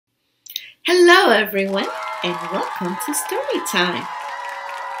Hello everyone and welcome to Story Time.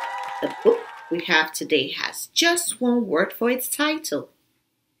 The book we have today has just one word for its title.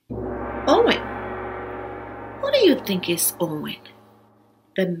 Owen. What do you think is Owen?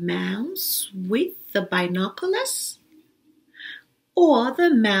 The mouse with the binoculars? Or the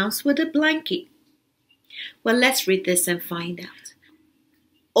mouse with a blanket? Well, let's read this and find out.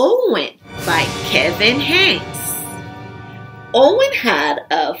 Owen by Kevin Henkes. Owen had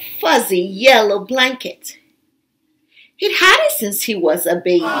a fuzzy yellow blanket. He'd had it since he was a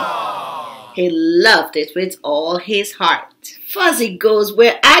baby. He loved it with all his heart. Fuzzy goes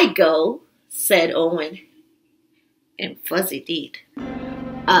where I go, said Owen. And Fuzzy did.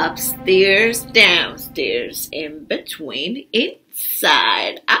 Upstairs, downstairs, in between,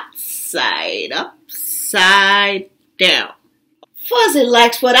 inside, outside, upside down. Fuzzy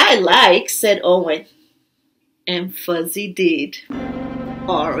likes what I like, said Owen. And Fuzzy did.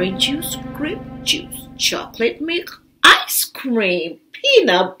 Orange juice, grape juice, chocolate milk, ice cream,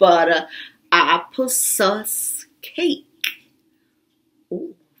 peanut butter, applesauce, cake.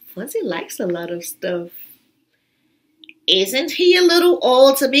 Oh, Fuzzy likes a lot of stuff. Isn't he a little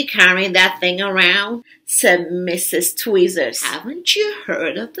old to be carrying that thing around? Said Mrs. Tweezers. Haven't you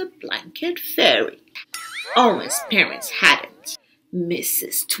heard of the blanket fairy? Owen's parents hadn't.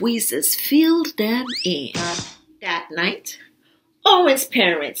 Mrs. Tweezers filled them in. That night, Owen's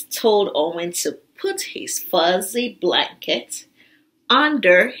parents told Owen to put his fuzzy blanket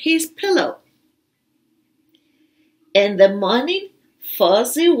under his pillow. In the morning,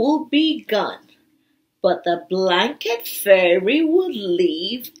 Fuzzy would be gone, but the blanket fairy would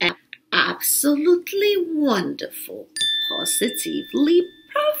leave an absolutely wonderful, positively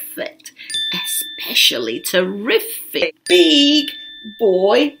perfect, especially terrific, big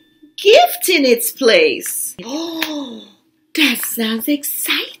boy gift in its place. Oh, that sounds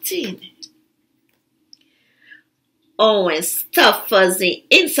exciting. Owen stuffed Fuzzy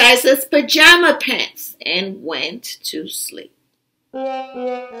inside his pajama pants and went to sleep.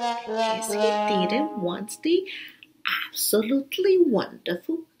 Yes, he didn't want the absolutely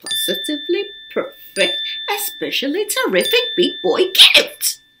wonderful, positively perfect, especially terrific big boy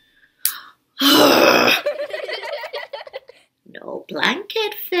gift. No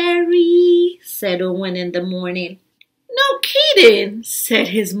blanket fairy, said Owen in the morning. No kidding, said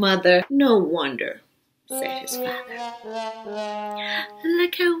his mother. No wonder, said his father.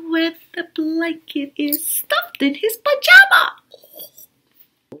 Look how wet the blanket is stuffed in his pajama.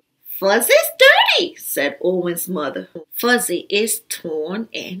 Fuzzy's dirty, said Owen's mother. Fuzzy is torn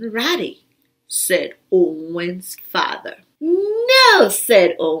and ratty, said Owen's father. No,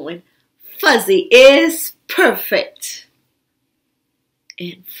 said Owen. Fuzzy is perfect.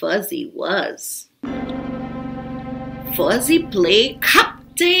 And Fuzzy was. Fuzzy played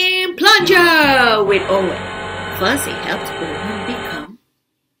Captain Plunger with Owen. Fuzzy helped Owen become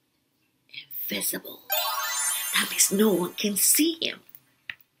invisible. That means no one can see him.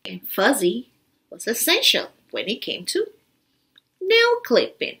 And Fuzzy was essential when it came to nail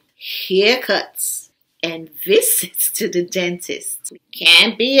clipping, haircuts, and visits to the dentist.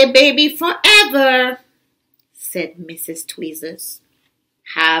 Can't be a baby forever, said Mrs. Tweezers.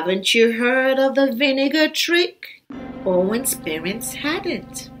 Haven't you heard of the vinegar trick? Owen's parents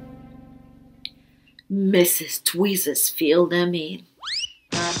hadn't. Mrs. Tweezers filled them in.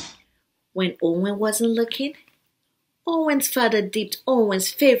 When Owen wasn't looking, Owen's father dipped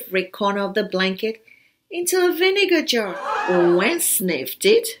Owen's favorite corner of the blanket into a vinegar jar. Owen sniffed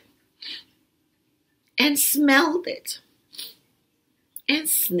it and smelled it and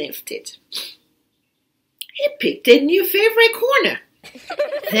sniffed it. He picked a new favorite corner.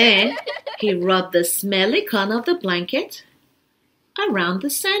 Then he rubbed the smelly corner of the blanket around the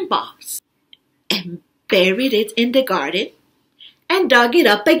sandbox and buried it in the garden and dug it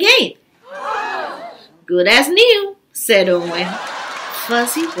up again. Good as new, said Owen.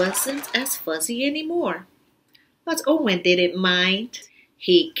 Fuzzy wasn't as fuzzy anymore, but Owen didn't mind.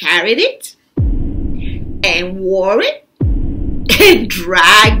 He carried it and wore it and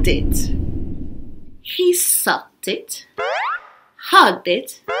dragged it. He sucked it, hugged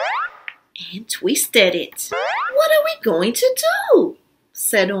it, and twisted it. What are we going to do?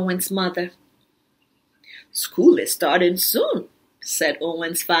 Said Owen's mother. School is starting soon, said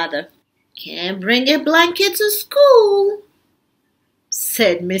Owen's father. Can't bring a blanket to school,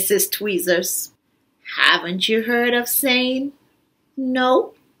 said Mrs. Tweezers. Haven't you heard of saying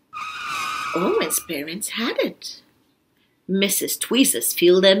no? Owen's parents hadn't. Mrs. Tweezers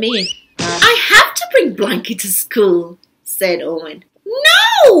filled them in. I have to bring blanket to school, said Owen.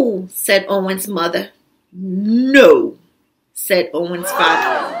 No, said Owen's mother. No, said Owen's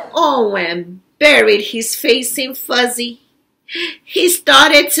father. Owen buried his face in Fuzzy. He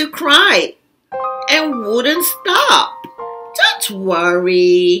started to cry and wouldn't stop. Don't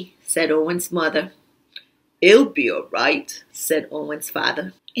worry, said Owen's mother. It'll be all right, said Owen's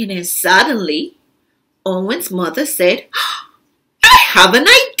father. And then suddenly, Owen's mother said, I have an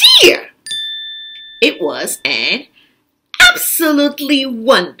idea. It was an absolutely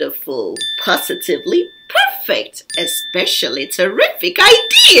wonderful, positively perfect, especially terrific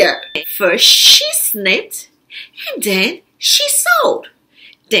idea. First she snipped, and then she sewed.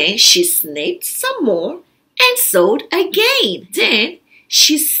 Then she snipped some more and sewed again. Then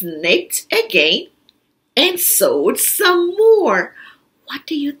she snipped again and sewed some more. What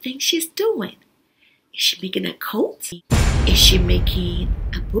do you think she's doing? Is she making a coat? Is she making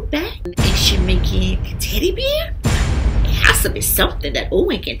a book bag? Is she making a teddy bear? It has to be something that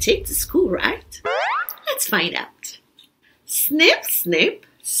Owen can take to school, right? Let's find out. Snip, snip,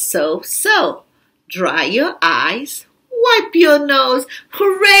 sew, sew. Dry your eyes, wipe your nose.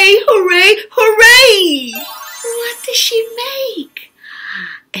 Hooray, hooray, hooray! What did she make?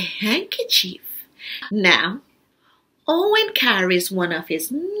 A handkerchief. Now, Owen carries one of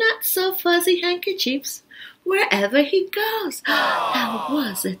his not-so-fuzzy handkerchiefs wherever he goes. That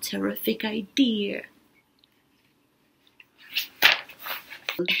was a terrific idea.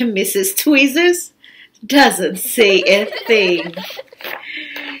 And Mrs. Tweezers doesn't say a thing.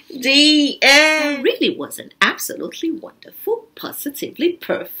 The end. Really was an absolutely wonderful, positively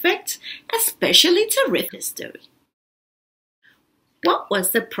perfect, especially terrific story. What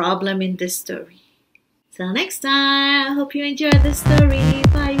was the problem in this story? Till next time, I hope you enjoyed the story.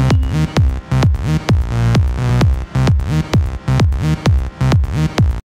 Bye.